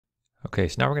Okay,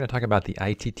 so now we're going to talk about the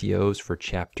ITTOs for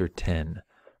Chapter 10,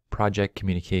 Project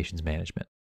Communications Management.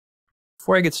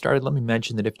 Before I get started, let me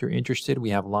mention that if you're interested,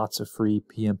 we have lots of free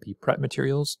PMP prep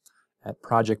materials at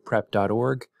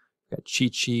projectprep.org. We've got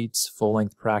cheat sheets,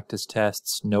 full-length practice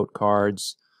tests, note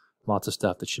cards, lots of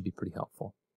stuff that should be pretty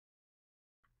helpful.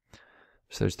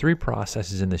 So there's three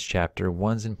processes in this chapter.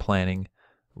 One's in planning,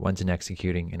 one's in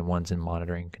executing, and one's in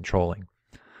monitoring and controlling.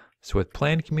 So with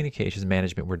planned communications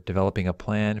management, we're developing a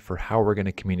plan for how we're going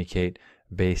to communicate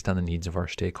based on the needs of our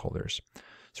stakeholders.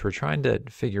 So we're trying to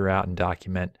figure out and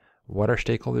document what our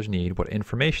stakeholders need, what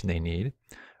information they need,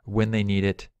 when they need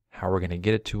it, how we're going to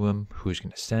get it to them, who's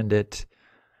going to send it,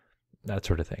 that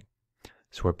sort of thing.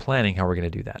 So we're planning how we're going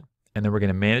to do that. And then we're going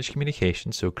to manage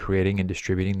communication, so creating and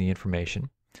distributing the information.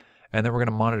 And then we're going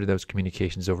to monitor those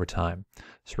communications over time.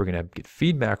 So we're going to get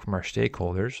feedback from our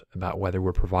stakeholders about whether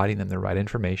we're providing them the right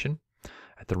information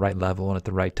at the right level and at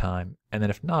the right time. And then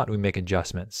if not, we make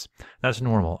adjustments. That's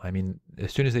normal. I mean,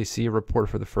 as soon as they see a report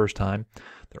for the first time,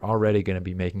 they're already going to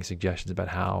be making suggestions about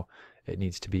how it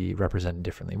needs to be represented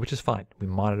differently, which is fine. We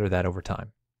monitor that over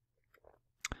time.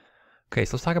 Okay,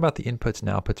 so let's talk about the inputs and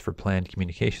outputs for planned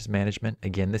communications management.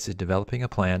 Again, this is developing a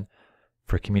plan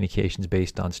for communications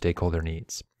based on stakeholder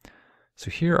needs. So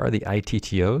here are the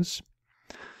ITTOs.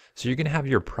 So you're going to have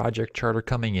your project charter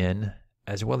coming in,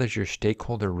 as well as your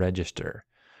stakeholder register.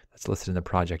 That's listed in the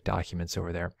project documents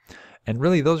over there. And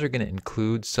really, those are going to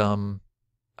include they're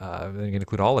going to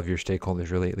include all of your stakeholders,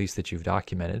 really, at least that you've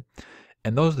documented.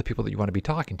 And those are the people that you want to be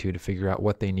talking to figure out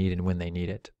what they need and when they need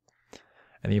it.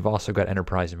 And you've also got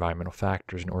enterprise environmental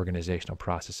factors and organizational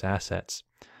process assets.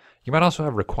 You might also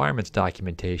have requirements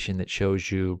documentation that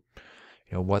shows you,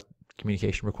 what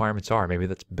communication requirements are. Maybe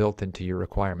that's built into your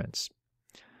requirements.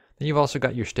 Then you've also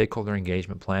got your stakeholder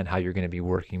engagement plan, how you're going to be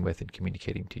working with and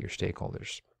communicating to your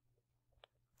stakeholders.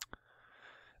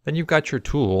 Then you've got your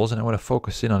tools, and I want to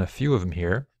focus in on a few of them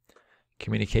here.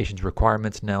 Communications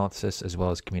requirements analysis, as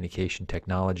well as communication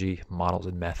technology, models,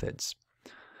 and methods.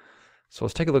 So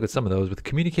let's take a look at some of those. With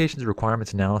communications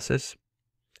requirements analysis,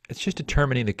 it's just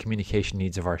determining the communication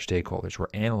needs of our stakeholders. We're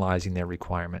analyzing their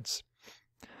requirements.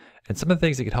 And some of the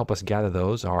things that could help us gather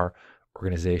those are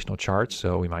organizational charts,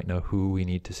 so we might know who we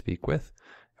need to speak with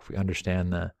if we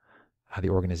understand how the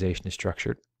organization is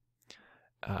structured.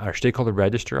 Our stakeholder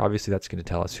register, obviously that's going to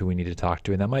tell us who we need to talk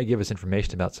to, and that might give us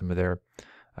information about some of their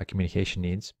communication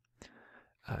needs,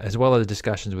 as well as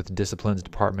discussions with disciplines,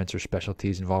 departments, or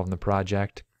specialties involved in the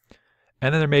project.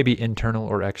 And then there may be internal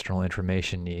or external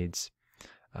information needs.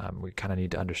 We kind of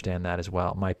need to understand that as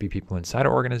well. It might be people inside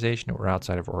our organization or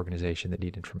outside of our organization that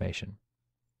need information.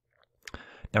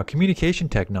 Now, communication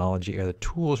technology are the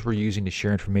tools we're using to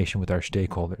share information with our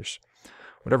stakeholders,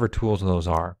 whatever tools those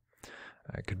are.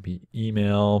 It could be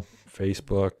email,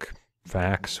 Facebook,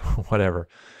 fax, whatever.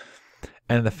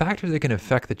 And the factors that can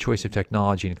affect the choice of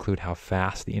technology include how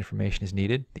fast the information is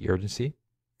needed, the urgency,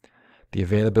 the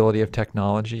availability of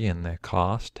technology and the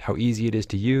cost, how easy it is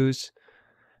to use,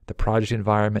 the project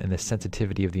environment, and the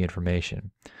sensitivity of the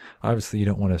information. Obviously, you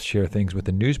don't want to share things with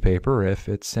the newspaper if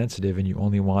it's sensitive and you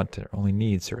only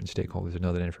need certain stakeholders to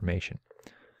know that information.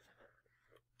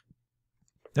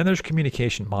 Then there's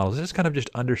communication models. This is kind of just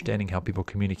understanding how people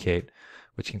communicate,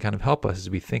 which can kind of help us as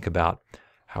we think about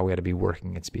how we ought to be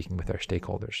working and speaking with our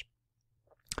stakeholders.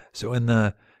 So in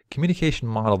the communication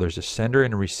model, there's a sender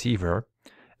and a receiver,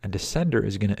 and the sender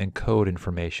is going to encode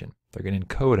information. They're going to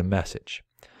encode a message,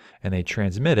 and they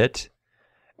transmit it,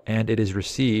 and it is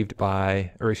received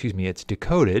it's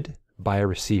decoded by a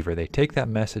receiver. They take that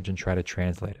message and try to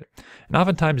translate it. And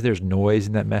oftentimes there's noise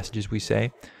in that message, as we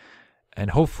say, and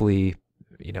hopefully,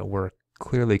 we're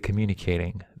clearly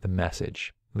communicating the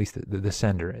message, at least the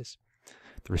sender is.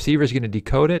 The receiver is going to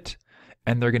decode it,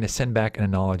 and they're going to send back an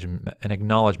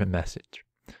acknowledgement message.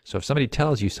 So if somebody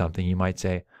tells you something, you might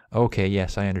say, okay,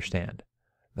 yes, I understand.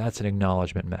 That's an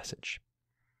acknowledgement message.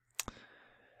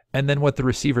 And then what the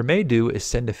receiver may do is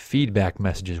send a feedback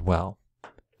message as well.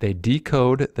 They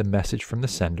decode the message from the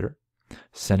sender,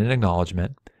 send an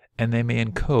acknowledgement, and they may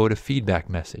encode a feedback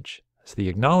message. So the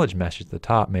acknowledged message at the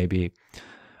top may be,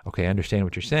 okay, I understand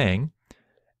what you're saying,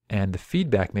 and the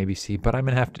feedback may be, see, but I'm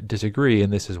going to have to disagree,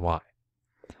 and this is why.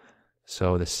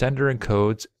 So the sender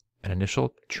encodes an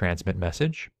initial transmit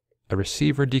message, a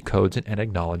receiver decodes it and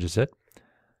acknowledges it,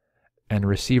 and a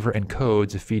receiver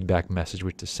encodes a feedback message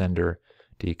which the sender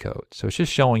decodes. So it's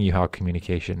just showing you how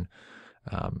communication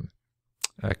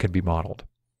could be modeled.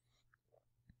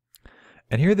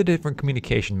 And here are the different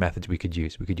communication methods we could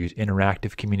use. We could use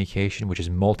interactive communication, which is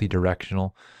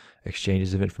multi-directional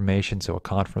exchanges of information, so a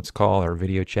conference call or a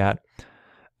video chat.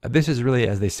 This is really,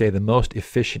 as they say, the most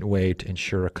efficient way to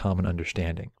ensure a common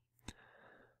understanding.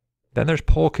 Then there's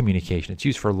pull communication. It's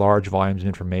used for large volumes of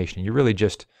information. You're really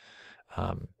just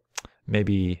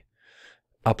maybe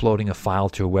uploading a file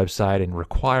to a website and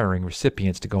requiring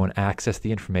recipients to go and access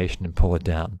the information and pull it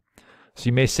down. So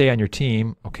you may say on your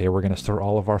team, okay, we're going to store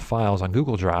all of our files on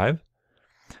Google Drive,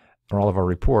 or all of our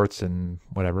reports and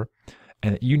whatever,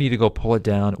 and you need to go pull it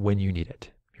down when you need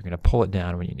it. You're going to pull it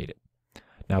down when you need it.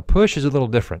 Now, push is a little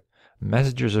different.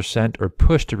 Messages are sent or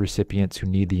pushed to recipients who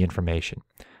need the information.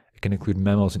 It can include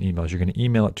memos and emails. You're going to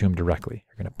email it to them directly.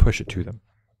 You're going to push it to them.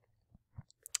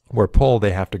 Where pull,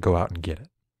 they have to go out and get it.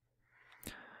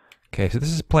 Okay, so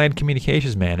this is planned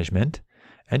communications management.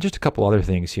 And just a couple other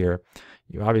things here.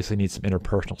 You obviously need some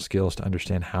interpersonal skills to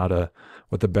understand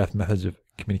what the best methods of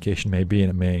communication may be,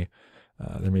 and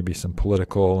there may be some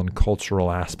political and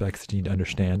cultural aspects that you need to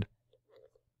understand.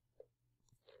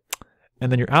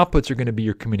 And then your outputs are going to be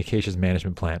your communications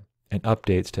management plan and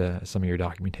updates to some of your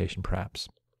documentation perhaps.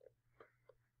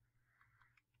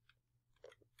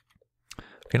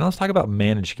 Okay, now let's talk about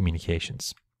managed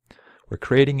communications. We're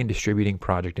creating and distributing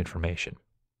project information.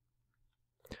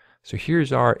 So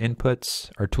here's our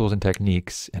inputs, our tools and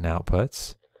techniques, and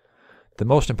outputs. The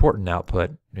most important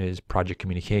output is project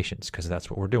communications, because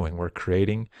that's what we're doing. We're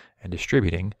creating and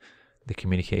distributing the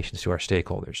communications to our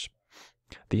stakeholders.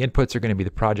 The inputs are going to be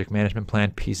the project management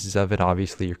plan, pieces of it,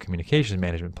 obviously your communications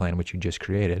management plan, which you just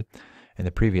created in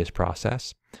the previous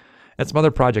process, and some other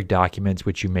project documents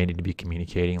which you may need to be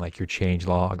communicating, like your change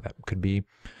log. That could be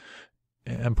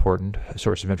important, a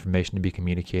source of information to be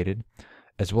communicated,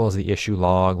 as well as the issue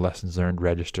log, lessons learned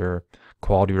register,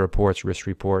 quality reports, risk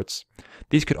reports.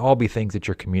 These could all be things that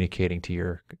you're communicating to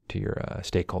your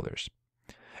stakeholders.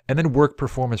 And then work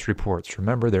performance reports.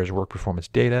 Remember, there's work performance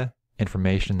data,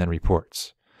 information, and then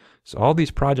reports. So all these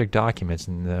project documents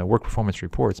and the work performance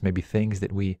reports may be things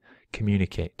that we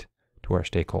communicate to our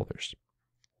stakeholders.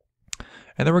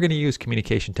 And then we're going to use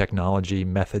communication technology,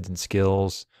 methods and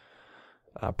skills,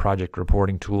 project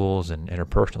reporting tools, and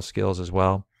interpersonal skills as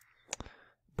well.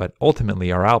 But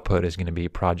ultimately, our output is going to be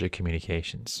project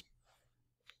communications.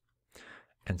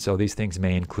 And so these things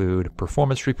may include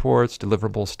performance reports,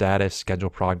 deliverable status,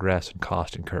 schedule progress, and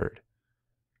cost incurred.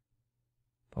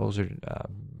 Those are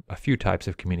a few types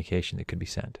of communication that could be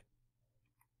sent.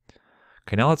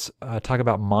 Okay, now let's talk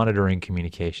about monitoring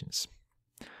communications.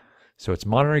 So it's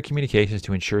monitoring communications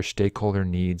to ensure stakeholder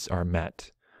needs are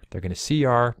met. They're going to see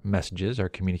our messages, our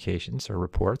communications, our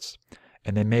reports,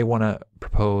 and they may want to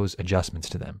propose adjustments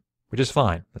to them, which is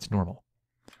fine. That's normal.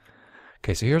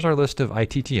 Okay, so here's our list of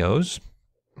ITTOs.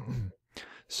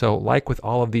 So like with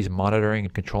all of these monitoring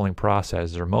and controlling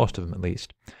processes, or most of them at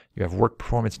least, you have work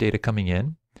performance data coming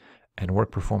in and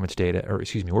work performance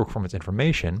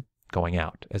information going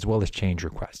out, as well as change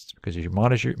requests. Because as you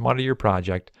monitor your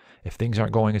project, if things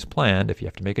aren't going as planned, if you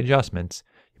have to make adjustments,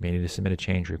 you may need to submit a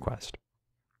change request.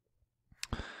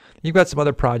 You've got some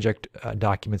other project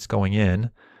documents going in.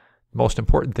 Most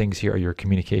important things here are your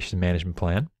communication management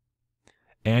plan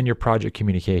and your project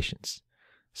communications.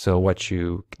 So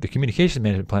the communication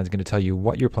management plan is going to tell you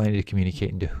what you're planning to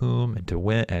communicate and to whom and to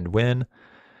when.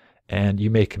 And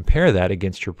you may compare that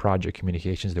against your project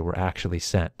communications that were actually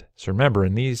sent. So remember,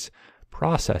 in these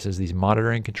processes, these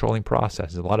monitoring, controlling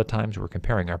processes, a lot of times we're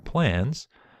comparing our plans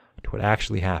to what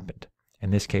actually happened. In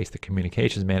this case, the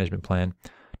communications management plan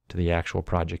to the actual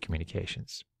project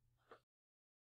communications.